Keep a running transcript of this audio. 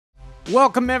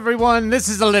Welcome, everyone. This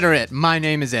is Illiterate. My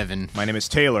name is Evan. My name is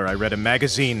Taylor. I read a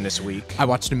magazine this week. I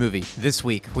watched a movie. This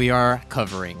week, we are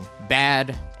covering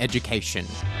Bad Education.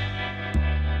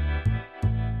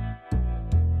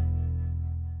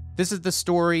 This is the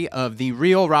story of the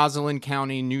real Roslyn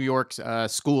County, New York's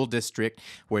school district,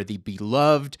 where the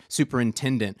beloved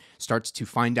superintendent starts to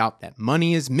find out that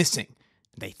money is missing.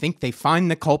 They think they find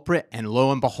the culprit, and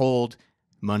lo and behold,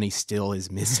 money still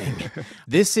is missing.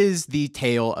 This is the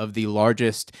tale of the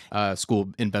largest school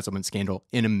embezzlement scandal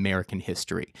in American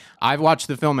history. I've watched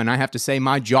the film, and I have to say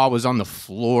my jaw was on the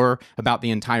floor about the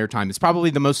entire time. It's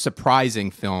probably the most surprising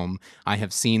film I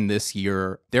have seen this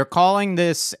year. They're calling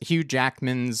this Hugh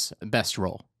Jackman's best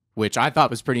role, which I thought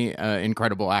was pretty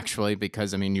incredible, actually,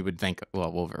 because, I mean, you would think,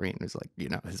 well, Wolverine is like, you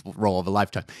know, his role of a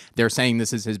lifetime. They're saying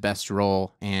this is his best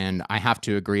role, and I have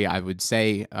to agree. I would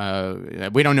say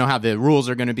we don't know how the rules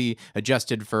are going to be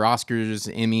adjusted for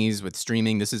Oscars, Emmys with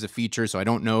streaming. This is a feature, so I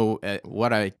don't know.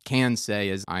 What I can say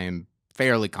is I am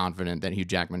fairly confident that Hugh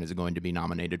Jackman is going to be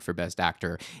nominated for Best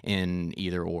Actor in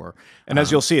either or. And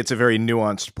as you'll see, it's a very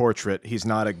nuanced portrait. He's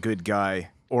not a good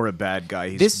guy or a bad guy.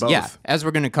 He's both. Yeah, as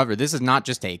we're going to cover, this is not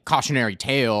just a cautionary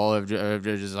tale of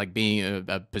just like being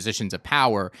positions of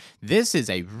power. This is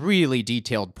a really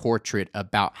detailed portrait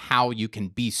about how you can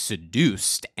be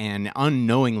seduced and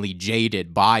unknowingly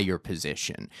jaded by your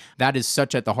position. That is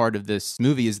such at the heart of this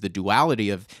movie, is the duality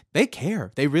of they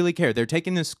care. They really care. They're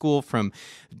taking this school from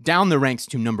down the ranks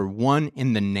to #1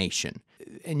 in the nation.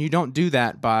 And you don't do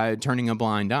that by turning a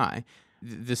blind eye.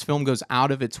 This film goes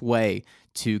out of its way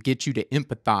to get you to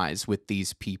empathize with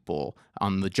these people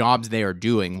on the jobs they are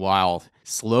doing, while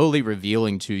slowly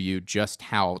revealing to you just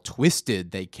how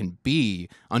twisted they can be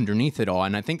underneath it all.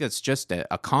 And I think that's just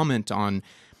a comment on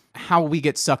how we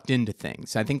get sucked into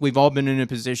things. I think we've all been in a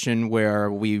position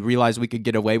where we realized we could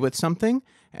get away with something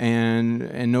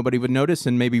and nobody would notice,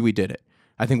 and maybe we did it.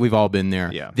 I think we've all been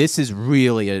there. Yeah. This is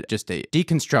really just a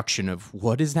deconstruction of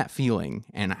what is that feeling,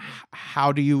 and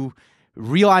how do you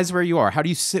realize where you are? How do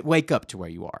you wake up to where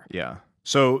you are? Yeah.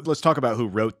 So let's talk about who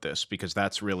wrote this, because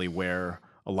that's really where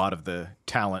a lot of the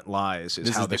talent lies,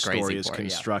 is how the story is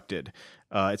constructed.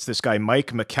 Yeah. It's this guy,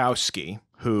 Mike Makowsky,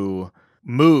 who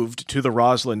moved to the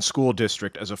Roslyn School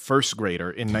District as a first grader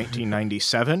in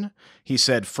 1997. He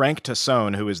said Frank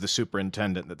Tassone, who is the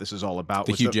superintendent that this is all about,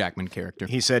 the Hugh Jackman character.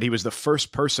 He said he was the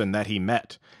first person that he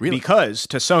met. Really? Because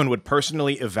Tassone would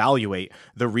personally evaluate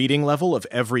the reading level of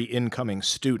every incoming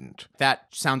student. That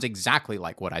sounds exactly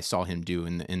like what I saw him do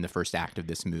in the first act of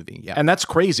this movie. Yeah. And that's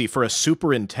crazy for a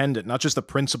superintendent, not just the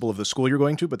principal of the school you're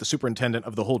going to, but the superintendent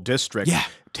of the whole district,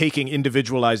 taking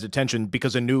individualized attention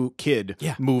because a new kid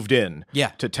moved in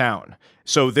to town.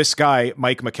 So this guy,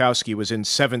 Mike Makowsky, was in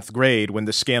 7th grade when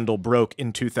the scandal broke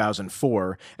in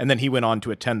 2004, and then he went on to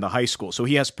attend the high school. So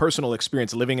he has personal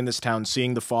experience living in this town,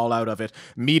 seeing the fallout of it,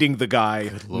 meeting the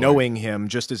guy, knowing him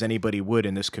just as anybody would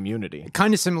in this community.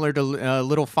 Kind of similar to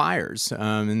Little Fires,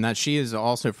 in that she is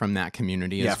also from that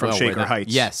community as well. From Shaker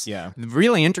Heights. Yes. Yeah.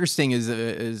 Really interesting is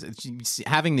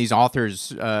having these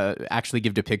authors actually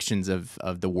give depictions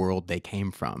of the world they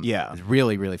came from. Yeah. It's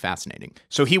really, really fascinating.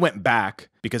 So he went back,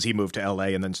 because he moved to LA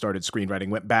and then started screenwriting,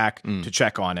 went back to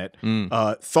check on it,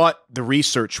 thought the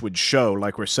research would show,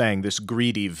 like we're saying, this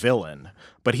greedy villain,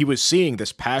 but he was seeing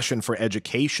this passion for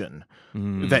education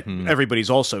that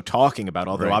everybody's also talking about,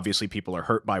 although obviously people are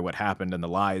hurt by what happened and the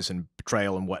lies and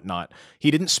betrayal and whatnot. He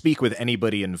didn't speak with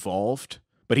anybody involved,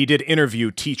 but he did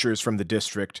interview teachers from the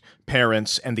district,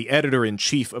 parents, and the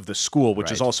editor-in-chief of the school,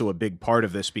 which is also a big part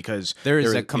of this, because there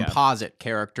is a composite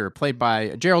character played by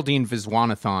Geraldine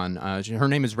Viswanathan. Her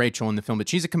name is Rachel in the film, but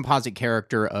she's a composite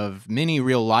character of many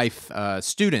real-life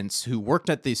students who worked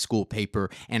at the school paper,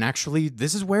 and actually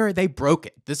this is where they broke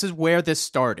it. This is where this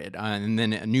started, and then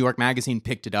New York Magazine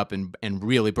picked it up and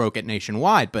really broke it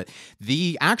nationwide, but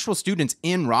the actual students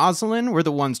in Roslyn were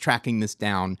the ones tracking this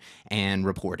down and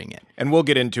reporting it. And we'll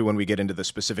get into, when we get into the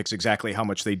specifics, exactly how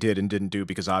much they did and didn't do,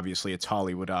 because obviously it's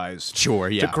Hollywoodized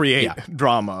to create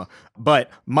drama. But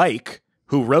Mike,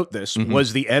 who wrote this,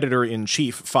 was the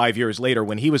editor-in-chief 5 years later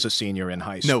when he was a senior in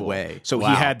high school. No way. So he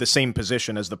had the same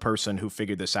position as the person who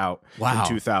figured this out in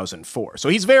 2004. So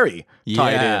he's very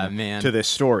tied in to this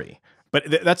story.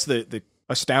 But that's the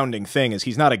astounding thing, is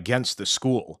he's not against the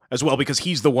school as well, because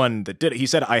he's the one that did it. He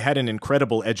said, I had an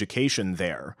incredible education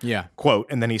there. Yeah. Quote,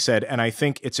 and then he said, and I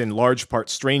think it's in large part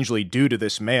strangely due to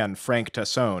this man, Frank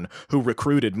Tassone, who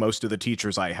recruited most of the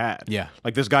teachers I had. Yeah.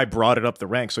 Like, this guy brought it up the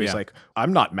ranks. So he's like,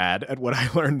 I'm not mad at what I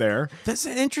learned there. That's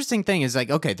an interesting thing, is like,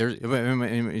 okay, there's,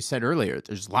 you said earlier,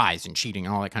 there's lies and cheating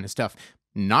and all that kind of stuff.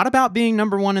 not about being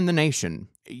number one in the nation.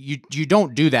 You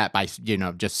don't do that by,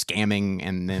 just scamming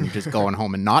and then just going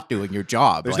home and not doing your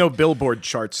job. There's no billboard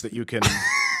charts that you can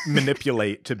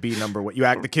manipulate to be number one.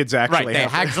 The kids actually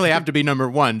have to be number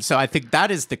one. So I think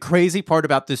that is the crazy part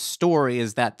about this story,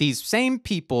 is that these same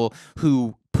people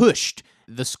who pushed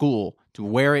the school to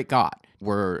where it got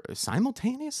were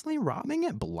simultaneously robbing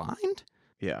it blind.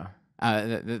 Yeah.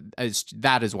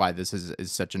 That is why this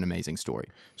is such an amazing story.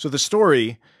 So the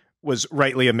story was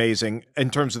rightly amazing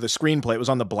in terms of the screenplay. It was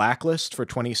on the blacklist for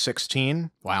 2016.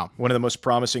 Wow. One of the most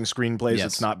promising screenplays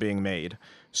that's not being made.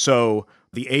 So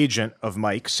the agent of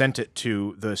Mike sent it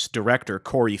to this director,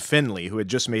 Cory Finley, who had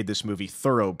just made this movie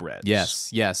Thoroughbreds.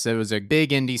 Yes. It was a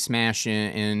big indie smash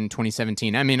in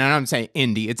 2017. I mean, I don't say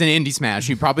indie. It's an indie smash.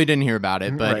 You probably didn't hear about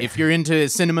it, but if you're into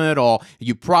cinema at all,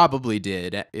 you probably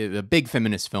did. A big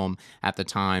feminist film at the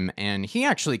time, and he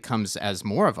actually comes as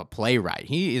more of a playwright.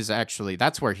 He is actually,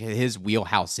 that's where his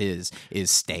wheelhouse is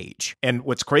stage. And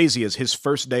what's crazy is his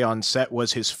first day on set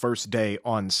was his first day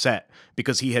on set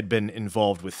because he had been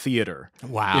involved with theater.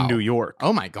 Wow. In New York.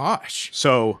 Oh my gosh.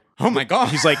 So oh my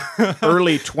gosh. He's like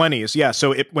early 20s. Yeah,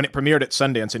 so when it premiered at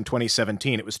Sundance in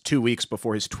 2017, it was 2 weeks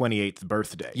before his 28th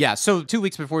birthday. Yeah, so 2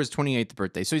 weeks before his 28th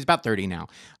birthday. So he's about 30 now.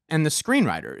 And the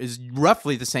screenwriter is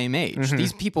roughly the same age.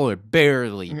 These people are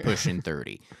barely pushing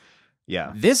 30.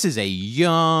 Yeah. This is a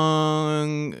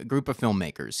young group of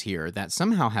filmmakers here that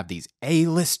somehow have these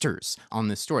A-listers on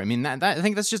this story. I mean, I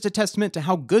think that's just a testament to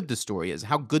how good the story is,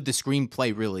 how good the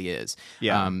screenplay really is.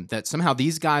 Yeah. That somehow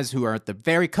these guys who are at the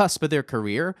very cusp of their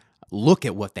career look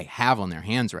at what they have on their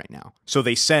hands right now. So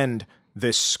they send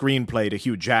this screenplay to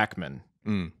Hugh Jackman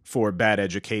for Bad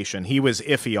Education. He was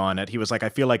iffy on it. He was like, I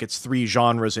feel like it's 3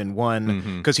 genres in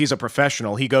one, because he's a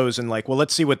professional. He goes and like, well,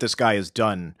 let's see what this guy has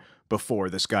done before,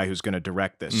 this guy who's going to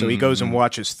direct this. So he goes and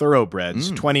watches Thoroughbreds.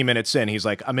 20 minutes in, he's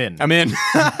like, I'm in.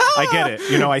 I get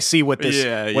it. I see what this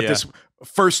this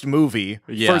first movie,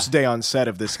 first day on set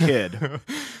of this kid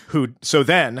so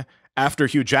then after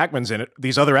Hugh Jackman's in it,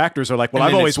 these other actors are like, well,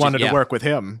 I've always wanted to work with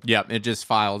him. Yep, it just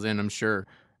files in, I'm sure.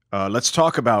 Let's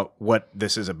talk about what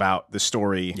this is about, the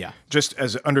story. Yeah. Just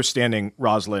as understanding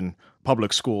Roslyn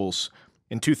Public Schools.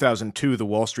 In 2002, the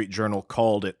Wall Street Journal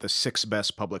called it the 6th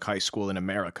best public high school in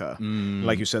America.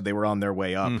 Like you said, they were on their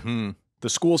way up. The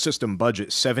school system budget,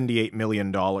 $78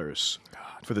 million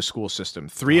for the school system.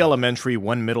 3 elementary,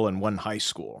 1 middle, and 1 high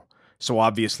school. So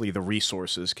obviously the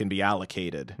resources can be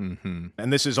allocated.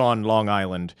 And this is on Long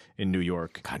Island in New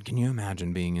York. God, can you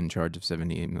imagine being in charge of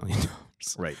 $78 million?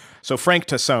 Right. So Frank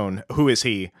Tassone, who is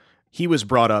he? He was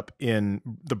brought up in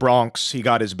the Bronx. He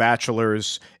got his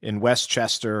bachelor's in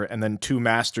Westchester and then 2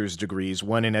 master's degrees,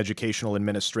 one in educational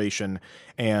administration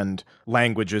and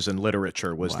languages and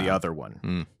literature was the other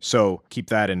one. So keep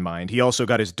that in mind. He also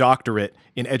got his doctorate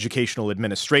in educational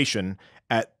administration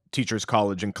at Teachers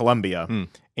College in Columbia,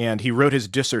 and he wrote his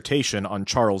dissertation on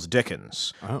Charles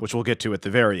Dickens, which we'll get to at the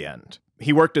very end.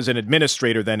 He worked as an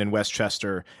administrator then in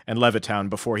Westchester and Levittown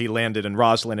before he landed in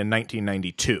Roslyn in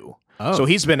 1992. So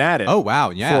he's been at it for a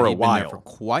while. For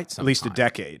quite some time. At least a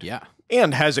decade. Yeah.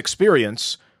 And has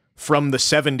experience from the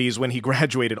 70s when he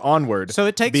graduated onward, so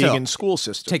it takes being in school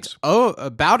systems. It takes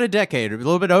about a decade, a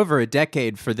little bit over a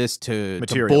decade for this to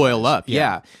boil up.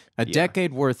 Yeah. A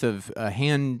decade worth of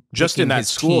hand just in that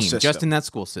school system. Just in that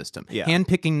school system. Hand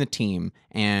picking the team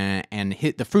and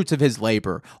the fruits of his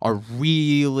labor are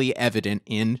really evident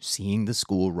in seeing the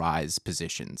school rise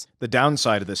positions. The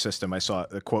downside of the system, I saw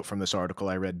a quote from this article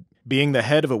I read, being the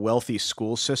head of a wealthy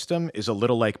school system is a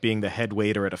little like being the head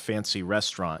waiter at a fancy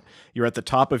restaurant. You're at the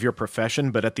top of your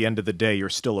profession, but at the end of the day, you're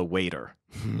still a waiter.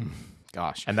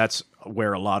 Gosh. And that's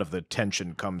where a lot of the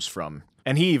tension comes from.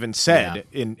 And he even said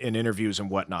in interviews and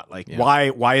whatnot, like,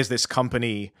 why is this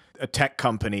company, a tech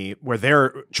company, where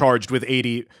they're charged with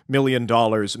 $80 million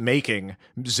making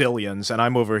zillions, and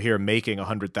I'm over here making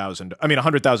 $100,000. I mean,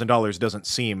 $100,000 doesn't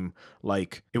seem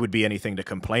like it would be anything to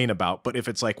complain about. But if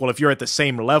it's like, well, if you're at the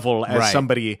same level as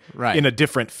somebody in a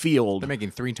different field. They're making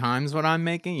 3 times what I'm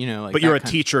making, like but you're a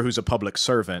teacher who's a public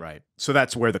servant. Right. So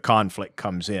that's where the conflict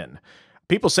comes in.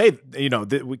 People say,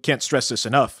 we can't stress this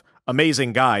enough.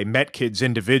 Amazing guy, met kids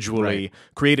individually,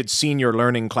 created senior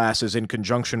learning classes in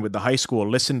conjunction with the high school,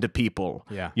 listened to people,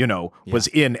 was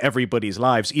in everybody's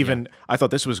lives. Even, I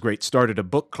thought this was great, started a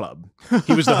book club.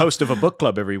 He was the host of a book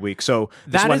club every week. So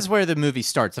that is where the movie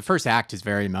starts. The first act is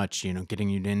very much, getting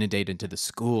you inundated to the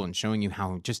school and showing you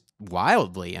how just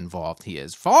wildly involved he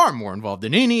is. Far more involved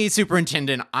than any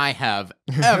superintendent I have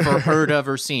ever heard of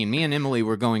or seen. Me and Emily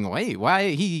were going, wait, why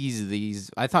he's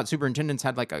these? I thought superintendents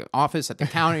had like an office at the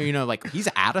counter, like he's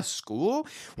out of school.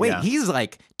 Wait, he's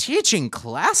like teaching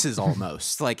classes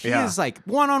almost. Like he is like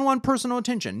one-on-one personal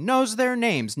attention, knows their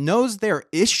names, knows their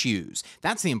issues.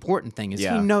 That's the important thing is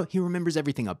he remembers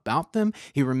everything about them.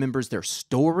 He remembers their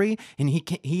story, and he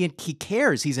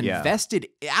cares. He's invested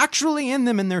actually in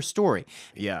them and their story.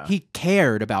 Yeah. He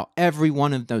cared about every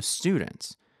one of those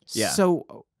students. Yeah.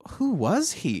 So who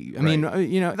was he? I mean,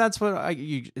 that's what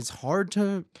it's hard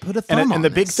to put a thumb on. And the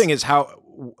big thing is how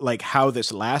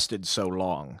this lasted so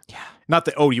long. Yeah. Not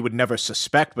that, you would never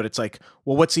suspect, but it's like,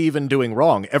 well, what's he even doing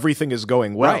wrong? Everything is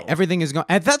going well. Right. Everything is going,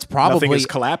 and that's probably. Nothing is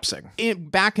collapsing.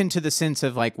 Back into the sense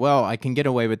of like, well, I can get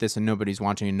away with this and nobody's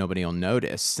watching and nobody will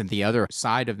notice. And the other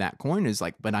side of that coin is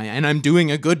like, I'm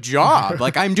doing a good job.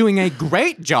 Like I'm doing a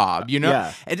great job,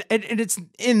 Yeah. And it's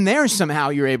in there somehow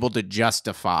you're able to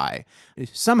justify.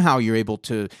 Somehow you're able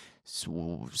to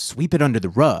sweep it under the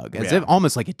rug as if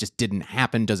almost like it just didn't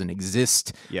happen, doesn't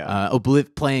exist.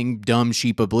 Playing dumb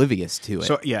sheep oblivious to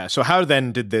it. So how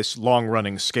then did this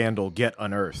long-running scandal get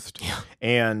unearthed?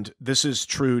 And this is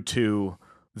true to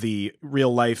the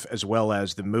real life as well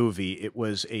as the movie. It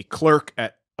was a clerk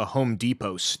at a Home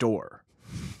Depot store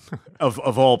of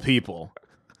all people.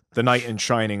 The knight in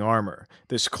shining armor.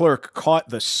 This clerk caught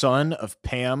the son of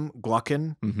Pam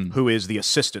Gluckin, who is the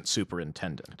assistant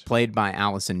superintendent. Played by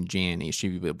Allison Janney.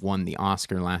 She won the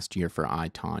Oscar last year for I,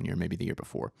 Tonya, or maybe the year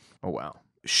before. Oh, wow.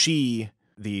 She,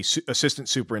 the assistant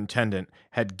superintendent,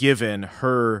 had given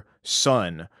her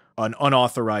son an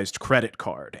unauthorized credit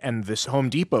card. And this Home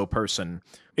Depot person,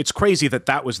 it's crazy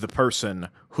that was the person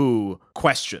who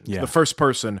questioned, the first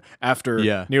person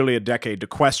after nearly a decade to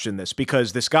question this,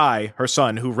 because this guy, her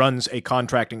son, who runs a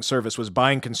contracting service, was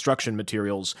buying construction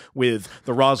materials with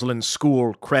the Roslyn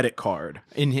School credit card.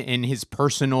 In his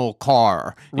personal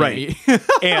car. Right.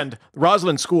 And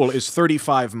Roslyn School is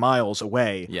 35 miles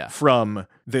away from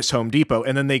this Home Depot,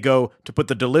 and then they go to put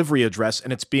the delivery address,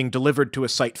 and it's being delivered to a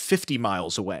site 50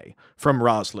 miles away from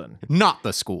Roslyn. Not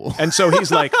the school. And so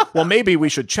he's like, well, maybe we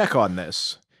should check on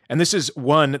this. And this is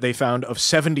one they found of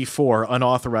 74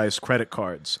 unauthorized credit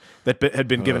cards that had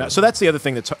been given out. So that's the other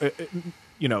thing that's,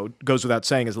 goes without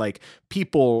saying is like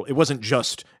people, it wasn't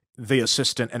just the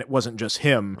assistant and it wasn't just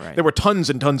him. Right. There were tons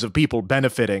and tons of people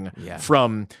benefiting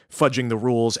from fudging the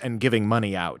rules and giving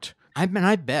money out. I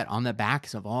bet on the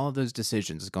backs of all of those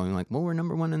decisions going like, well, we're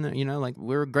number one in the, like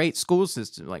we're a great school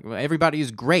system. Like everybody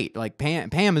is great. Like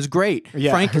Pam is great.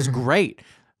 Yeah. Frank is great.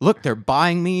 Look, they're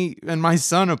buying me and my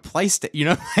son a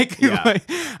PlayStation.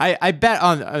 I bet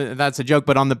on that's a joke,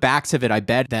 but on the backs of it, I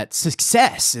bet that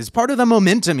success is part of the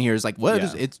momentum here. Is like,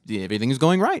 it's everything is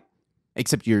going right,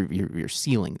 except your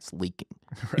ceiling is leaking.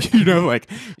 Right.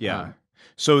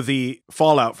 So the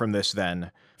fallout from this then.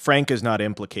 Frank is not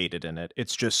implicated in it.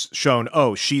 It's just shown,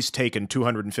 she's taken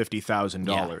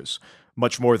 $250,000.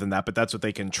 Much more than that, but that's what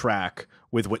they can track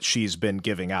with what she's been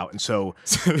giving out. And so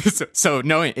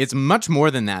knowing it's much more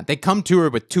than that. They come to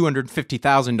her with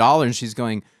 $250,000 and she's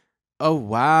going, oh,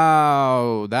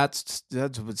 wow, that's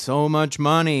so much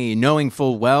money, knowing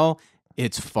full well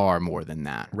it's far more than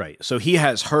that. Right. So he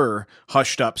has her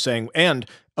hushed up saying, and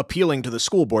appealing to the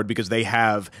school board because they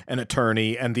have an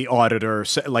attorney and the auditor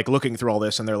like looking through all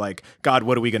this and they're like, God,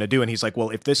 what are we going to do? And he's like, well,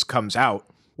 if this comes out,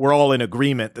 we're all in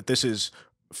agreement that this is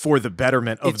for the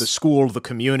betterment of the school, the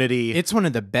community. It's one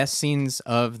of the best scenes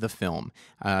of the film.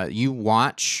 You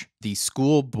watch the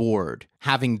school board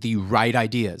having the right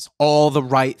ideas. All the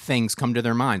right things come to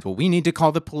their minds. Well, we need to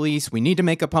call the police. We need to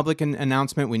make a public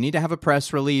announcement. We need to have a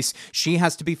press release. She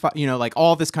has to be, like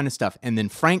all this kind of stuff. And then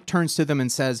Frank turns to them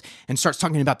and says, and starts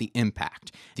talking about the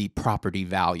impact, the property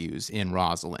values in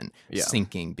Roslyn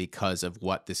sinking because of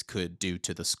what this could do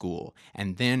to the school.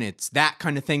 And then it's that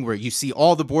kind of thing where you see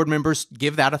all the board members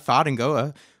give that a thought and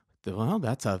go, well,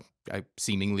 that's a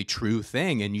seemingly true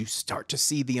thing. And you start to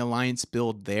see the alliance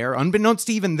build there, unbeknownst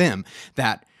to even them,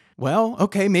 that, well,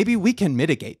 okay, maybe we can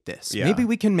mitigate this. Yeah. Maybe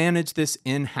we can manage this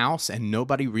in-house and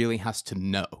nobody really has to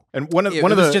know. And it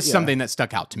was just something that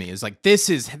stuck out to me is like, this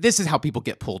is how people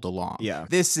get pulled along. Yeah.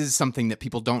 This is something that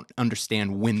people don't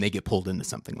understand when they get pulled into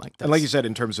something like this. And like you said,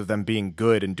 in terms of them being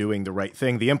good and doing the right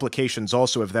thing, the implications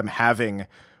also of them having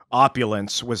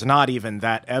opulence was not even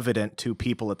that evident to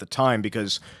people at the time,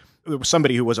 because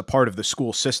somebody who was a part of the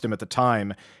school system at the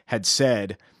time had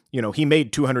said, You know, he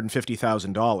made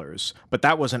 $250,000, but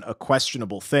that wasn't a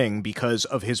questionable thing because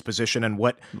of his position and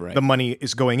what the money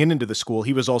is going into the school.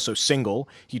 He was also single.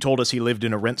 He told us he lived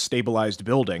in a rent-stabilized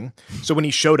building. So when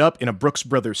he showed up in a Brooks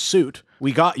Brothers suit,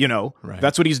 we got, you know,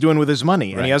 that's what he's doing with his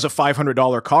money. And he has a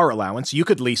 $500 car allowance. You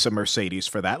could lease a Mercedes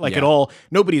for that. Like it all,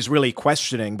 nobody's really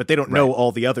questioning, but they don't know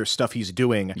all the other stuff he's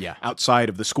doing outside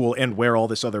of the school and where all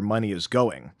this other money is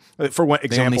going. For one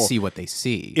example, they only see what they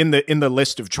see. In the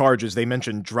list of charges, they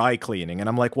mentioned dry cleaning. And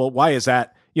I'm like, well, why is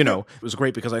that? You know, it was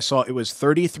great because I saw it was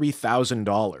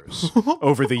 $33,000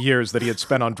 over the years that he had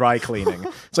spent on dry cleaning.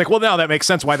 It's like, well, now that makes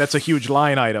sense why that's a huge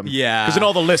line item. Yeah. Because in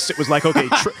all the lists, it was like, okay,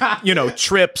 you know,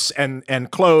 trips and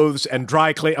clothes and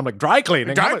dry cleaning. I'm like, dry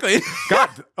cleaning? Dry cleaning? God.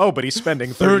 Oh, but he's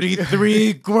spending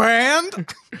 33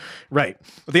 grand? Right.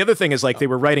 But the other thing is, like, they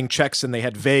were writing checks and they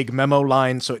had vague memo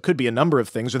lines, so it could be a number of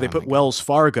things. Or they put Wells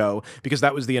Fargo because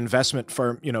that was the investment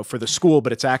for, you know, for the school,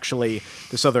 but it's actually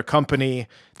this other company.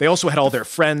 They also had all their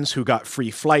friends who got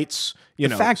free flights. You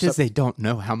know, the fact is they don't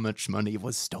know how much money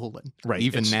was stolen. Right.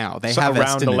 Even it's now. They have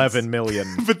around estimates. 11 million.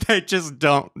 But they just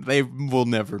don't. They will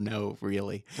never know,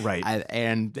 really. Right.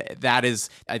 And that is,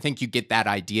 I think you get that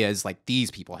idea is like these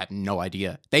people have no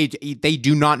idea. They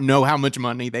do not know how much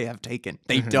money they have taken.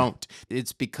 They don't.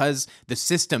 It's because the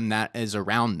system that is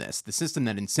around this, the system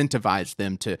that incentivized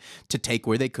them to take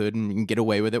where they could and get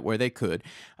away with it where they could,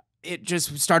 it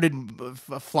just started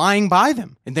flying by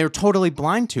them, and they're totally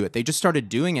blind to it. They just started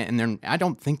doing it, and I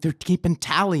don't think they're keeping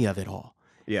tally of it all.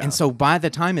 Yeah. And so by the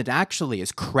time it actually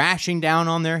is crashing down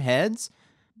on their heads,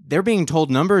 they're being told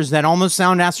numbers that almost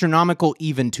sound astronomical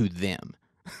even to them.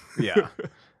 Yeah.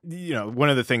 You know,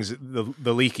 one of the things,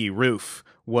 the leaky roof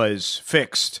was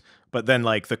fixed, but then,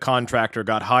 like, the contractor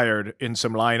got hired in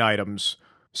some line items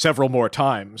several more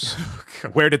times.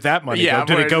 Where did that money go?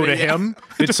 Did it go to him?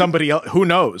 Did somebody else? Who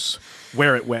knows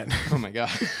where it went? Oh, my God.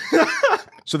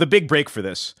 So the big break for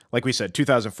this, like we said,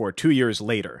 2004, 2 years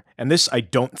later. And this I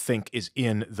don't think is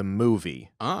in the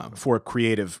movie for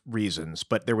creative reasons.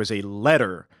 But there was a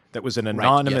letter that was an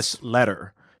anonymous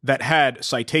letter that had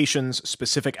citations,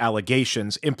 specific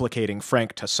allegations implicating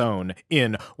Frank Tassone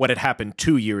in what had happened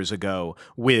 2 years ago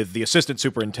with the assistant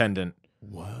superintendent.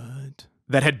 What?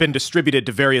 That had been distributed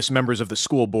to various members of the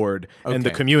school board and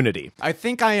the community. I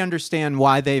think I understand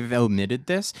why they've omitted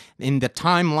this. In the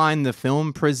timeline the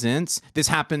film presents, this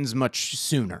happens much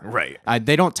sooner. Right.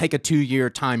 They don't take a 2-year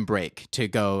time break to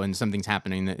go and something's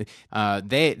happening.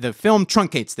 The film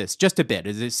truncates this just a bit.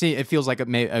 It feels like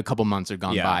a couple months have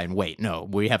gone by and wait, no,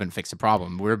 we haven't fixed the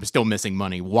problem. We're still missing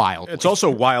money wildly. It's also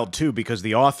wild, too, because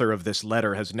the author of this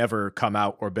letter has never come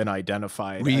out or been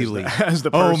identified as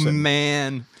the person. Oh,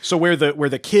 man. So where the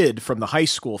kid from the high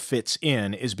school fits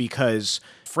in is because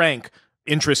Frank,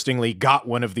 interestingly, got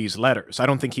one of these letters. I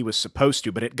don't think he was supposed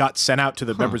to, but it got sent out to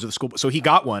the members of the school. So he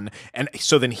got one, and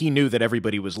so then he knew that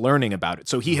everybody was learning about it.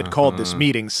 So he had called this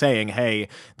meeting saying, hey,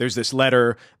 there's this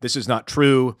letter. This is not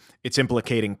true. It's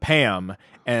implicating Pam.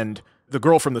 And the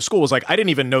girl from the school was like, I didn't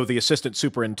even know the assistant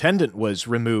superintendent was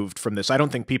removed from this. I don't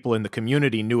think people in the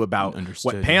community knew about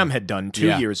what Pam had done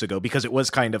 2 years ago because it was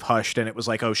kind of hushed and it was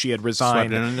like, oh, she had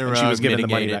resigned and she was given the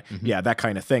money back. Yeah, that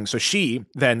kind of thing. So she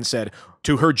then said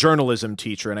to her journalism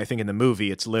teacher, and I think in the movie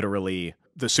it's literally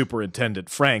the superintendent,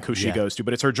 Frank, who she goes to,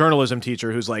 but it's her journalism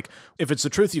teacher who's like, if it's the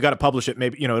truth, you got to publish it.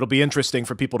 Maybe, you know, it'll be interesting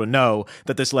for people to know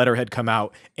that this letter had come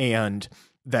out and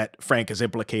that Frank is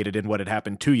implicated in what had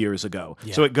happened 2 years ago.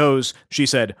 Yeah. So it goes, she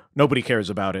said, nobody cares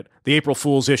about it. The April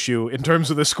Fool's issue, in terms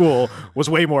of the school, was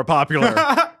way more popular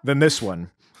than this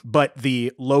one. But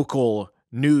the local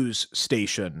news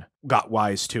station got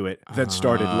wise to it, then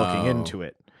started looking into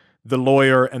it. The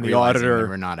lawyer and the auditor...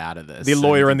 We're not out of this. The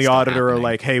lawyer and the auditor are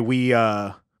like, hey, we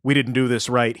didn't do this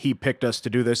right. He picked us to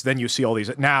do this. Then you see all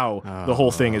these... Now the whole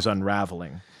thing is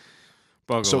unraveling.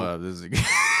 Buckle up. This is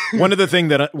one of the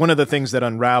things that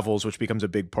unravels, which becomes a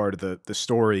big part of the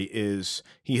story, is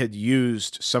he had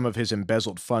used some of his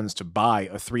embezzled funds to buy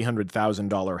a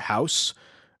 $300,000 house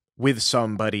with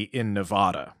somebody in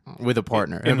Nevada, with a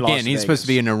partner. In and Las again, he's Vegas. supposed to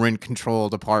be in a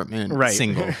rent-controlled apartment,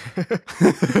 single.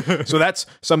 So that's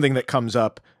something that comes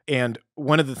up. And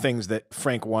one of the things that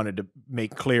Frank wanted to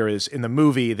make clear is in the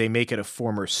movie they make it a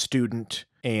former student,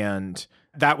 and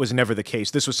that was never the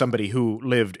case. This was somebody who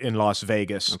lived in Las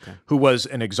Vegas, who was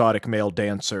an exotic male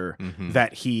dancer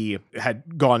that he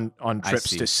had gone on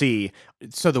trips to see.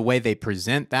 So the way they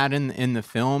present that in the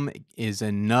film is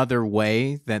another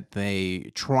way that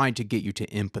they try to get you to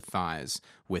empathize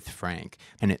with Frank.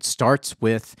 And it starts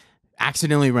with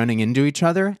accidentally running into each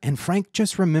other, and Frank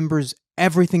just remembers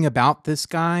everything about this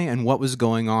guy and what was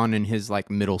going on in his like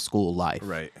middle school life.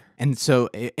 Right. And so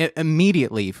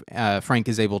immediately, Frank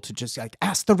is able to just like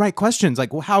ask the right questions,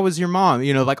 like, well, how was your mom?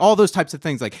 You know, like all those types of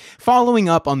things, like following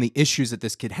up on the issues that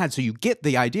this kid had. So you get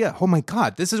the idea. Oh my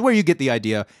God, this is where you get the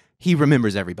idea. He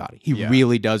remembers everybody. He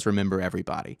really does remember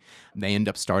everybody. They end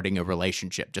up starting a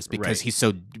relationship just because he's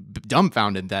so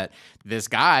dumbfounded that this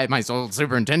guy, my old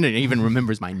superintendent, even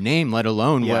remembers my name, let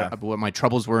alone what my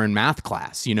troubles were in math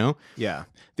class, you know? Yeah.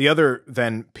 The other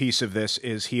then piece of this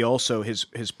is he also,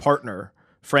 his partner,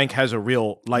 Frank has a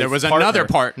real life There was another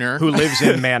partner who lives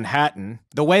in Manhattan.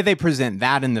 The way they present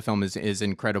that in the film is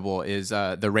incredible. Is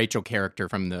the Rachel character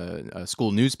from the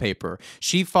school newspaper.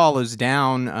 She follows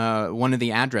down one of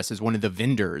the addresses, one of the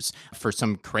vendors, for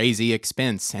some crazy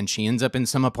expense, and she ends up in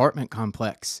some apartment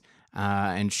complex.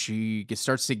 And she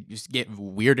starts to get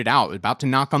weirded out, about to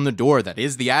knock on the door that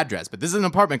is the address. But this is an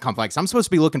apartment complex. I'm supposed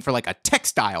to be looking for like a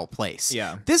textile place.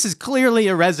 Yeah. This is clearly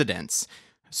a residence.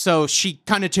 So she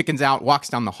kind of chickens out, walks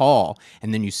down the hall,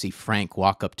 and then you see Frank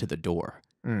walk up to the door.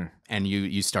 And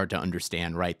you start to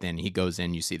understand right then. He goes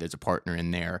in, you see there's a partner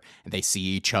in there, and they see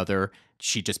each other.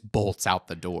 She just bolts out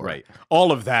the door. Right.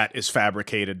 All of that is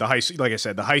fabricated. Like I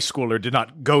said, the high schooler did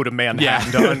not go to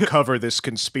Manhattan to uncover this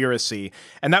conspiracy.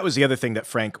 And that was the other thing that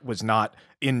Frank was not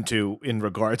into in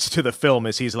regards to the film,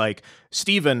 is he's like,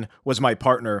 Stephen was my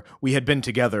partner. We had been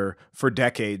together for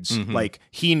decades. Like,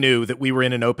 he knew that we were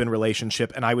in an open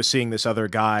relationship, and I was seeing this other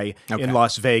guy in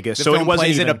Las Vegas. The so film it wasn't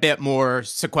plays even, it a bit more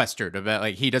sequestered, about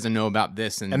like he doesn't know about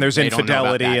this, and there's they don't know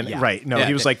about infidelity, that. and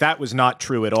he was like, that was not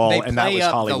true at all, and that was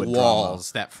Hollywood the drama.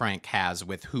 walls that Frank has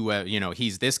with who,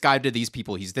 he's this guy to these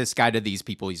people, he's this guy to these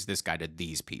people, he's this guy to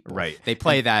these people. Right. They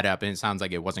play that up, and it sounds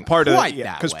like it wasn't Part quite of it,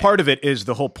 that because way. part of it is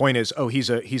the whole point is,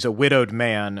 he's a widowed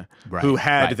man who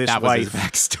had this That was his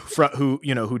wife backstory.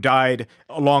 who died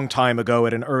a long time ago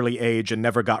at an early age and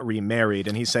never got remarried,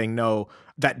 and he's saying, no,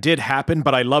 that did happen,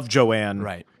 but I love Joanne.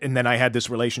 Right. And then I had this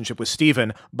relationship with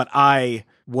Stephen, but I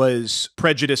was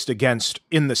prejudiced against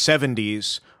in the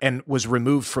 70s and was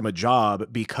removed from a job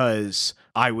because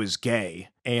I was gay.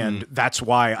 And that's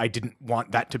why I didn't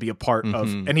want that to be a part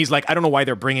of. And he's like, I don't know why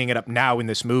they're bringing it up now in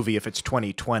this movie if it's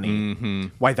 2020,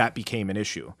 why that became an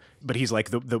issue. But he's like,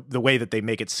 the way that they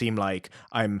make it seem like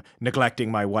I'm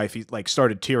neglecting my wife, he like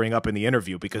started tearing up in the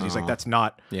interview because he's like, that's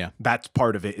not, that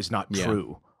part of it is not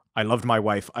true. I loved my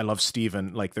wife. I love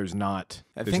Stephen. Like, there's not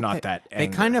that They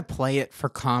anger. kind of play it for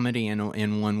comedy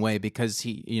in one way, because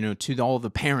he, to all the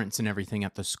parents and everything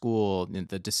at the school,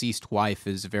 the deceased wife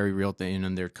is a very real thing,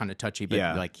 and they're kind of touchy, but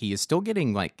like he is still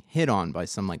getting like hit on by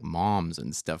some like moms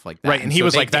and stuff like that. Right, and he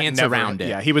was like, that dance never, around it.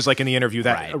 Yeah, he was like in the interview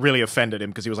that really offended him,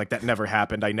 because he was like, that never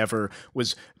happened. I never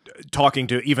was talking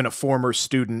to even a former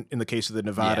student in the case of the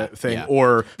Nevada thing,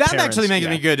 or that parents. actually makes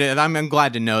me good. And I'm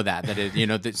glad to know that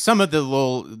it, that some of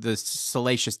the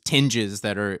salacious tinges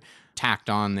that are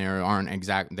tacked on there aren't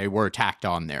exact. They were tacked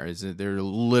on there. They're a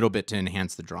little bit to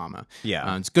enhance the drama.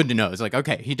 Yeah, it's good to know. It's like,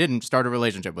 okay, he didn't start a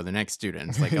relationship with an ex-student.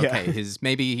 It's like, okay,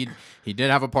 maybe he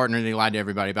did have a partner that he lied to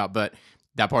everybody about, but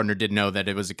that partner did know that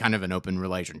it was a kind of an open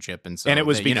relationship, and so it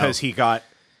was because he got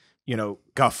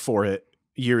guff for it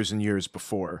years and years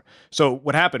before. So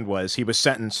what happened was he was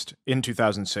sentenced in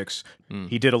 2006.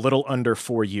 He did a little under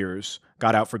 4 years,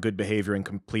 got out for good behavior and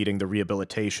completing the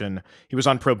rehabilitation. He was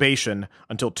on probation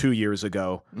until 2 years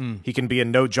ago. He can be in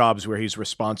no jobs where he's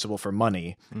responsible for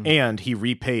money, and he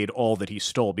repaid all that he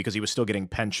stole because he was still getting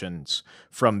pensions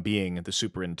from being the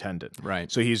superintendent. Right.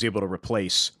 So he's able to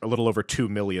replace a little over $2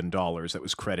 million that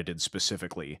was credited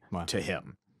specifically to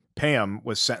him. Pam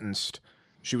was sentenced.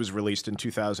 She was released in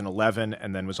 2011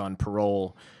 and then was on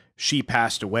parole. She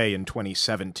passed away in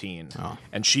 2017,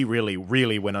 and she really,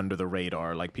 really went under the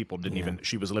radar. Like, people didn't even,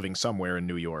 she was living somewhere in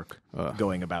New York,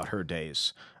 going about her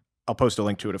days. I'll post a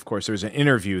link to it, of course. There's an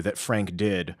interview that Frank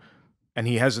did, and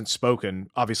he hasn't spoken,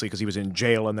 obviously, because he was in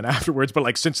jail and then afterwards, but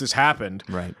like since this happened.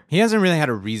 Right. He hasn't really had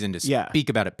a reason to speak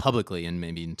about it publicly, and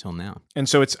maybe until now. And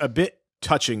so it's a bit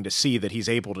touching to see that he's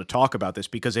able to talk about this,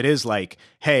 because it is like,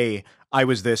 hey, I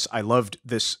was this, I loved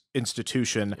this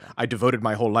institution, I devoted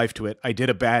my whole life to it, I did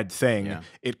a bad thing,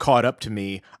 it caught up to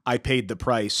me, I paid the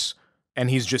price, and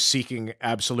he's just seeking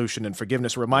absolution and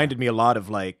forgiveness. Reminded me a lot of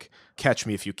like Catch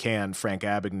Me If You Can, Frank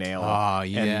Abagnale,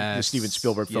 and the Steven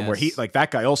Spielberg film, where he, like, that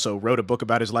guy also wrote a book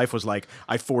about his life, was like,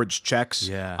 I forged checks,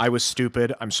 I was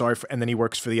stupid, I'm sorry for, and then he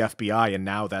works for the FBI, and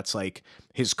now that's like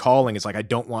his calling, is like, I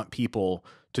don't want people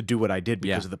to do what I did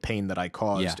because of the pain that I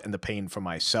caused and the pain for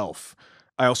myself.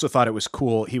 I also thought it was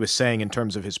cool. He was saying, in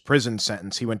terms of his prison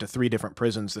sentence, he went to 3 different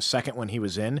prisons. The second one he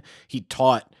was in, he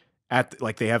taught at,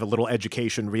 like, they have a little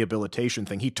education rehabilitation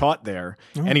thing. He taught there,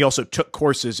 and he also took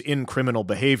courses in criminal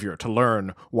behavior to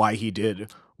learn why he did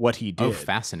what he did. Oh,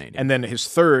 fascinating. And then his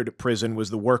third prison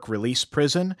was the work release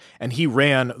prison, and he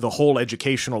ran the whole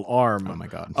educational arm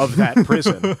of that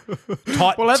prison.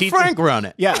 Well, let Frank run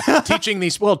it. Yeah, teaching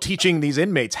these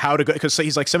inmates how to go, because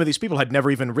he's like, some of these people had never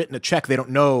even written a check. They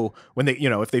don't know when they,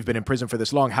 if they've been in prison for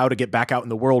this long, how to get back out in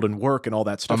the world and work and all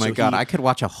that stuff. Oh my God, I could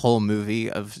watch a whole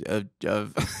movie of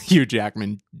Hugh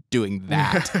Jackman doing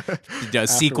that. A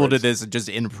sequel to this, just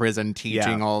in prison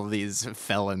teaching all these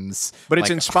felons. But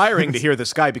it's inspiring to hear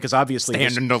this guy, because obviously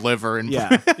stand and deliver. And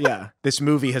this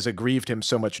movie has aggrieved him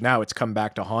so much now. It's come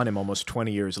back to haunt him almost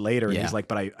 20 years later. And he's like,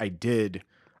 but I'm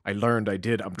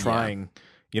trying,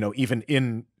 even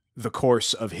in the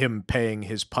course of him paying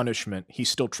his punishment, he's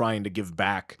still trying to give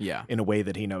back in a way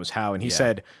that he knows how. And he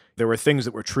said there were things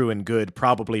that were true and good.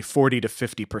 Probably 40 to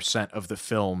 50% of the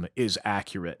film is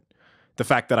accurate. The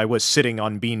fact that I was sitting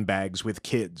on beanbags with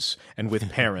kids and with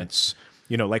parents,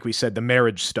 like we said, the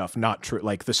marriage stuff, not true.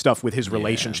 Like the stuff with his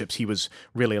relationships, he was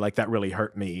really like, that really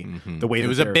hurt me. The way it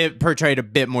was portrayed a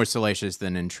bit more salacious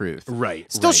than in truth. Right.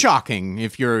 Still shocking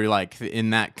if you're like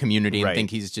in that community and think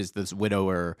he's just this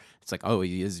widower. It's like, oh,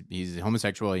 he's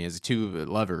homosexual. He has 2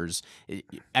 lovers.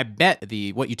 I bet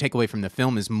what you take away from the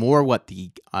film is more what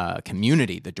the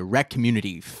community, the direct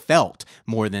community, felt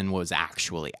more than was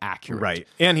actually accurate. Right.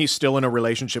 And he's still in a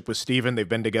relationship with Stephen. They've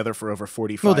been together for over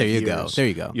 45 years. Well, there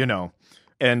you go.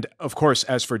 And of course,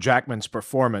 as for Jackman's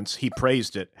performance, he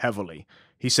praised it heavily.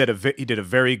 He said he did a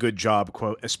very good job,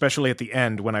 quote, especially at the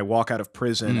end when I walk out of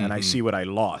prison and I see what I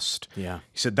lost. Yeah.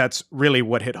 He said, that's really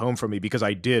what hit home for me, because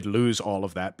I did lose all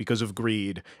of that because of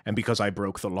greed and because I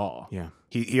broke the law. Yeah.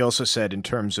 He also said, in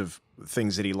terms of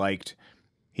things that he liked,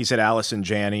 he said Allison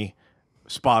Janney,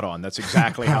 spot on. That's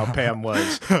exactly how Pam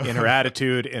was in her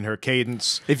attitude, in her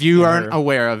cadence. If you aren't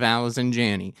aware of Allison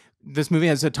Janney, this movie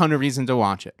has a ton of reason to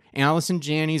watch it. Allison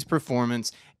Janney's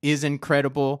performance is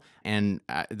incredible, and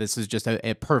this is just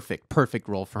a perfect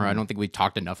role for her. I don't think we've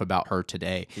talked enough about her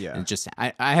today. Yeah. And just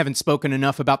I haven't spoken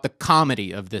enough about the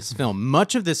comedy of this film.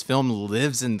 Much of this film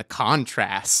lives in the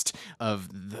contrast of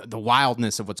the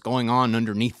wildness of what's going on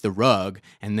underneath the rug,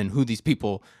 and then who these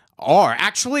people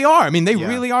actually are. I mean, they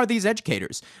really are these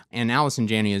educators. And Allison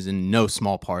Janney is in no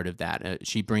small part of that.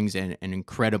 She brings in an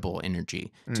incredible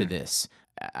energy to this.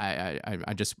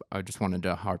 I just wanted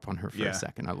to harp on her for a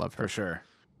second. I love her. For sure.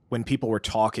 When people were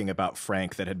talking about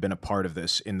Frank that had been a part of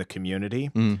this in the community,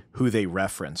 who they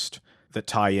referenced that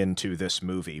tie into this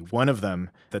movie, one of them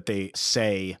that they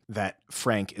say that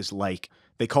Frank is like,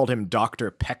 they called him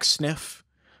Dr. Pecksniff,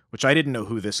 which I didn't know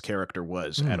who this character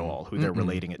was at all, who they're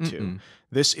relating it to.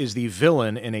 This is the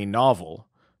villain in a novel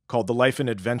called The Life and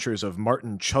Adventures of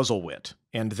Martin Chuzzlewit.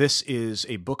 And this is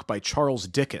a book by Charles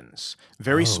Dickens.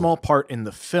 Very small part in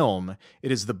the film.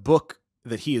 It is the book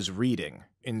that he is reading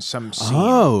in some scene.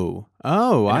 And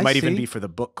it might even be for the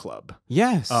book club.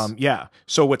 Yes.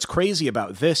 So what's crazy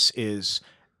about this is,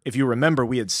 if you remember,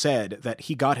 we had said that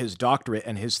he got his doctorate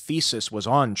and his thesis was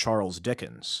on Charles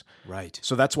Dickens. Right.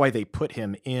 So that's why they put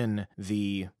him in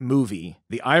the movie.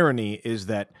 The irony is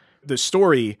that the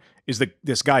story is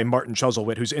this guy, Martin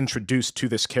Chuzzlewit, who's introduced to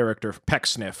this character,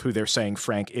 Pecksniff, who they're saying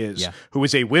Frank is, who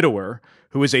is a widower,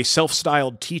 who is a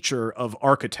self-styled teacher of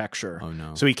architecture. Oh,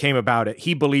 no. So he came about it.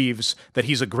 He believes that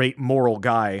he's a great moral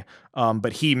guy,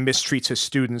 but he mistreats his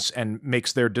students and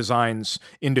makes their designs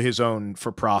into his own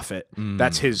for profit.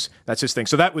 That's his thing.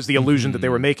 So that was the illusion that they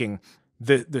were making.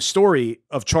 The story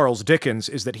of Charles Dickens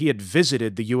is that he had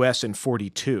visited the U.S. in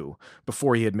 1942,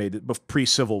 before he had made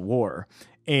pre-Civil War.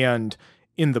 And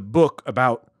in the book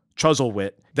about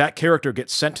Chuzzlewit, that character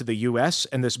gets sent to the U.S.,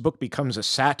 and this book becomes a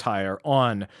satire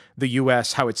on the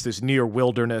U.S., how it's this near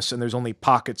wilderness, and there's only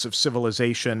pockets of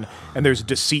civilization, and there's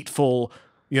deceitful,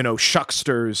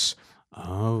 shucksters.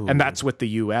 And that's what the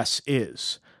U.S.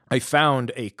 is. I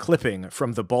found a clipping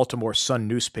from the Baltimore Sun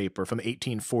newspaper from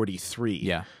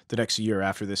 1843, the next year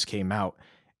after this came out.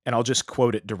 And I'll just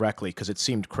quote it directly because it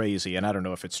seemed crazy, and I don't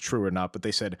know if it's true or not, but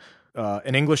they said,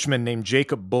 an Englishman named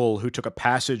Jacob Bull, who took a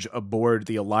passage aboard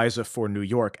the Eliza for New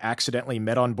York, accidentally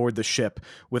met on board the ship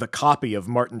with a copy of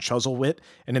Martin Chuzzlewit,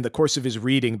 and in the course of his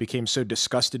reading became so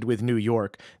disgusted with New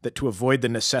York that to avoid the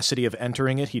necessity of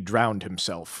entering it, he drowned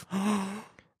himself.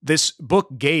 This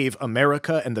book gave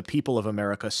America and the people of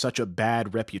America such a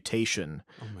bad reputation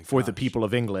for the people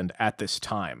of England at this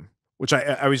time. Which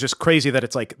I was just crazy that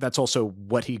it's like, that's also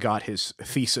what he got his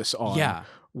thesis on,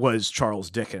 was Charles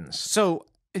Dickens. So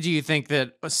do you think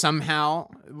that somehow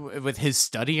with his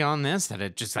study on this, that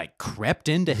it just like crept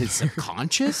into his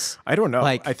subconscious? I don't know.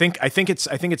 I think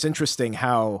it's interesting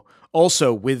how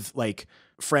also with like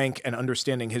Frank and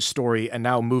understanding his story and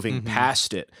now moving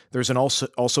past it, there's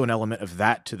also an element of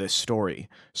that to this story.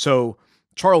 So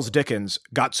Charles Dickens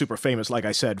got super famous, like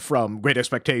I said, from Great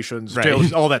Expectations,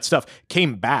 Right. all that stuff,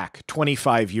 came back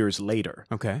 25 years later.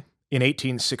 Okay. In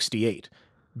 1868.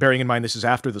 Bearing in mind this is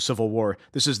after the Civil War.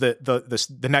 This is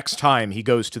the next time he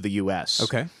goes to the U.S.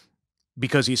 Okay.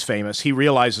 Because he's famous. He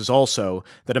realizes also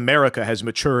that America has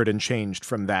matured and changed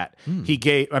from that. He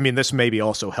gave, I mean, this maybe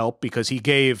also helped because he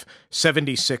gave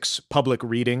 76 public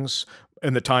readings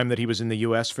in the time that he was in the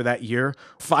U.S. for that year.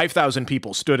 5,000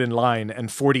 people stood in line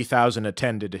and 40,000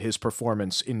 attended his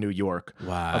performance in New York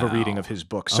of a reading of his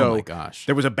book. So my gosh.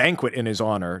 there was a banquet in his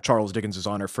honor, Charles Dickens'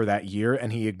 honor, for that year,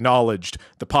 and he acknowledged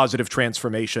the positive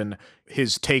transformation.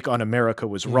 His take on America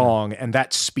was wrong, and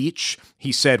that speech,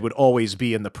 he said, would always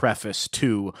be in the preface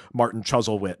to Martin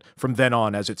Chuzzlewit from then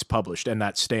on as it's published, and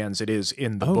that stands. It is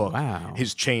in the book, wow.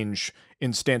 his change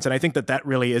in stance. And I think that that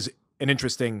really is an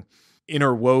interesting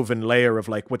interwoven layer of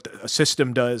like what a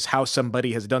system does, how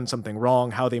somebody has done something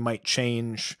wrong, how they might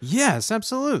change. Yes,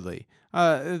 absolutely.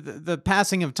 The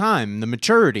passing of time, the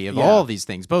maturity of all these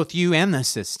things, both you and the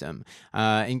system.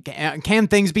 And can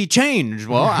things be changed?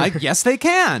 Well, I guess they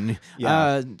can.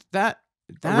 That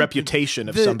a reputation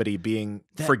of somebody being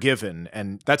forgiven,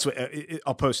 and that's what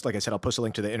I'll post. Like I said, I'll post a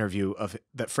link to the interview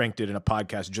that Frank did in a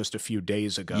podcast just a few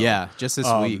days ago. Yeah, just this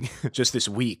week. Just this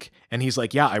week, and he's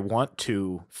like, "Yeah, I want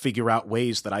to figure out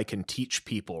ways that I can teach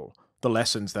people the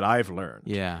lessons that I've learned.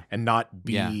 Yeah, and not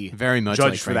be very much judged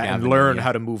like for Frank that, and Abagnale, learn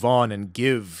how to move on and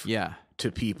give Yeah, to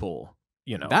people.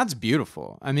 You know, that's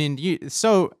beautiful. I mean,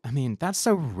 that's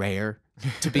so rare.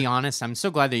 To be honest, I'm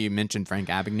so glad that you mentioned Frank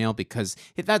Abagnale because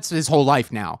that's his whole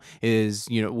life now is,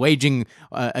 waging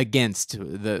against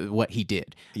what he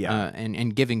did,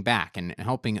 and giving back and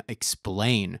helping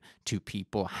explain to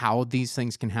people how these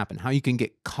things can happen, how you can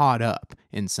get caught up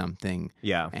in something,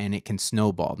 and it can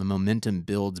snowball. The momentum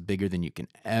builds bigger than you can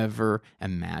ever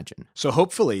imagine. So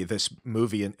hopefully this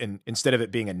movie, instead of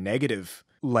it being a negative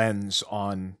lens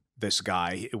on this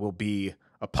guy, it will be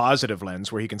a positive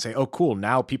lens where he can say, oh, cool,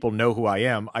 now people know who I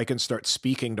am. I can start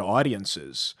speaking to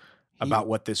audiences about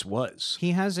what this was.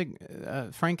 He has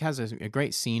Frank has a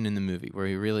great scene in the movie where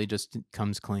he really just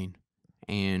comes clean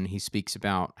and he speaks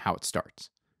about how it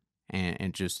starts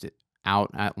and just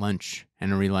out at lunch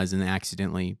and realizing they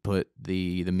accidentally put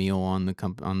the meal on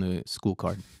the school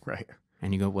card. Right.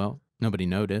 And you go, well, nobody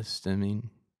noticed. I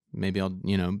mean, maybe I'll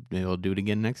do it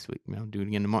again next week. Maybe I'll do it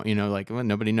again tomorrow. Well,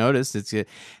 nobody noticed.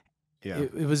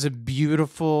 It was a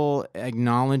beautiful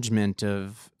acknowledgement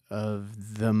of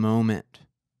the moment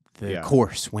the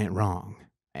course went wrong.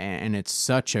 And it's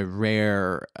such a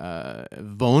rare,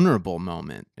 vulnerable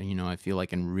moment. I feel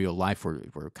like in real life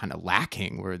we're kind of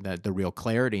lacking the real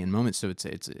clarity in moments. So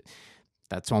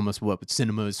that's almost what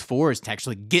cinema is for, is to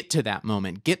actually get to that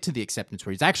moment, get to the acceptance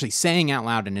where he's actually saying out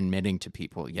loud and admitting to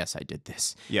people, yes, I did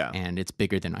this. Yeah. And it's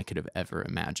bigger than I could have ever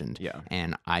imagined. Yeah.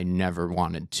 And I never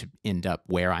wanted to end up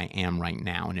where I am right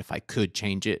now. And if I could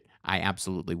change it, I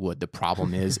absolutely would. The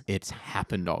problem is it's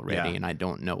happened already and I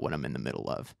don't know what I'm in the middle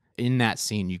of. In that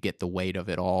scene, you get the weight of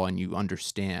it all and you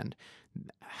understand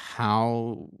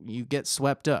how you get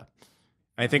swept up.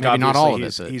 I think maybe not all of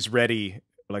it, he's ready.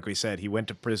 Like we said, he went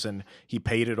to prison. He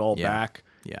paid it all back.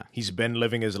 Yeah. He's been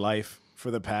living his life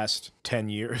for the past 10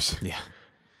 years. Yeah.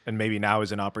 And maybe now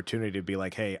is an opportunity to be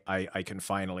like, hey, I can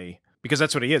finally... Because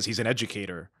that's what he is. He's an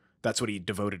educator. That's what he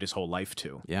devoted his whole life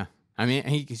to. Yeah. I mean,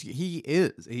 he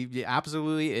is. He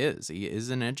absolutely is. He is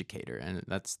an educator. And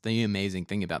that's the amazing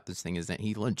thing about this thing is that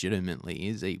he legitimately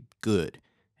is a good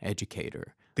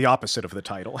educator. The opposite of the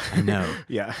title. I know.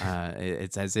 Yeah.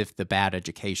 It's as if the bad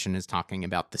education is talking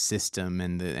about the system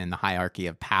and the hierarchy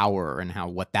of power and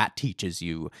what that teaches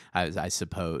you, I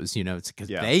suppose. It's because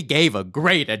they gave a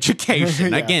great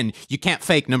education. Again, you can't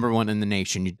fake #1 in the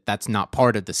nation. That's not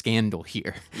part of the scandal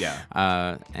here.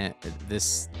 Yeah. And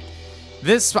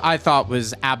This I thought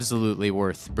was absolutely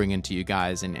worth bringing to you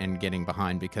guys and getting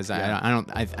behind because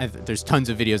there's tons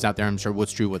of videos out there. I'm sure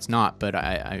what's true, what's not, but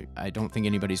I don't think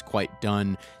anybody's quite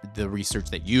done the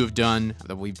research that you've done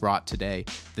that we brought today.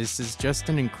 This is just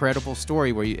an incredible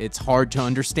story where it's hard to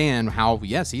understand how,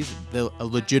 yes, he's a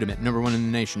legitimate #1 in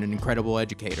the nation, an incredible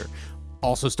educator,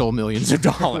 also stole millions of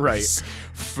dollars,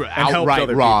 right? Outright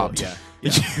robbed.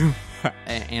 Yeah.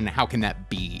 And how can that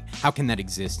be? How can that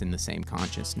exist in the same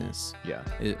consciousness? Yeah.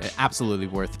 Absolutely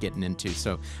worth getting into.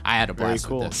 So I had a blast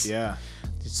with this. Yeah.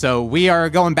 So we are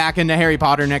going back into Harry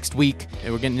Potter next week.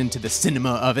 We're getting into the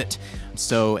cinema of it.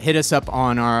 So hit us up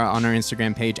on our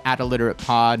Instagram page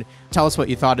 @illiteratepod. Tell us what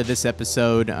you thought of this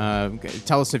episode.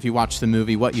 Tell us if you watched the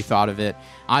movie, what you thought of it.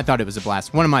 I thought it was a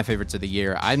blast. One of my favorites of the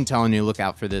year. I'm telling you, look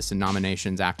out for this in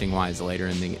nominations, acting wise, later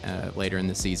in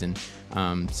the season.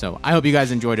 So I hope you guys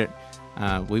enjoyed it.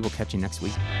 We will catch you next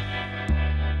week.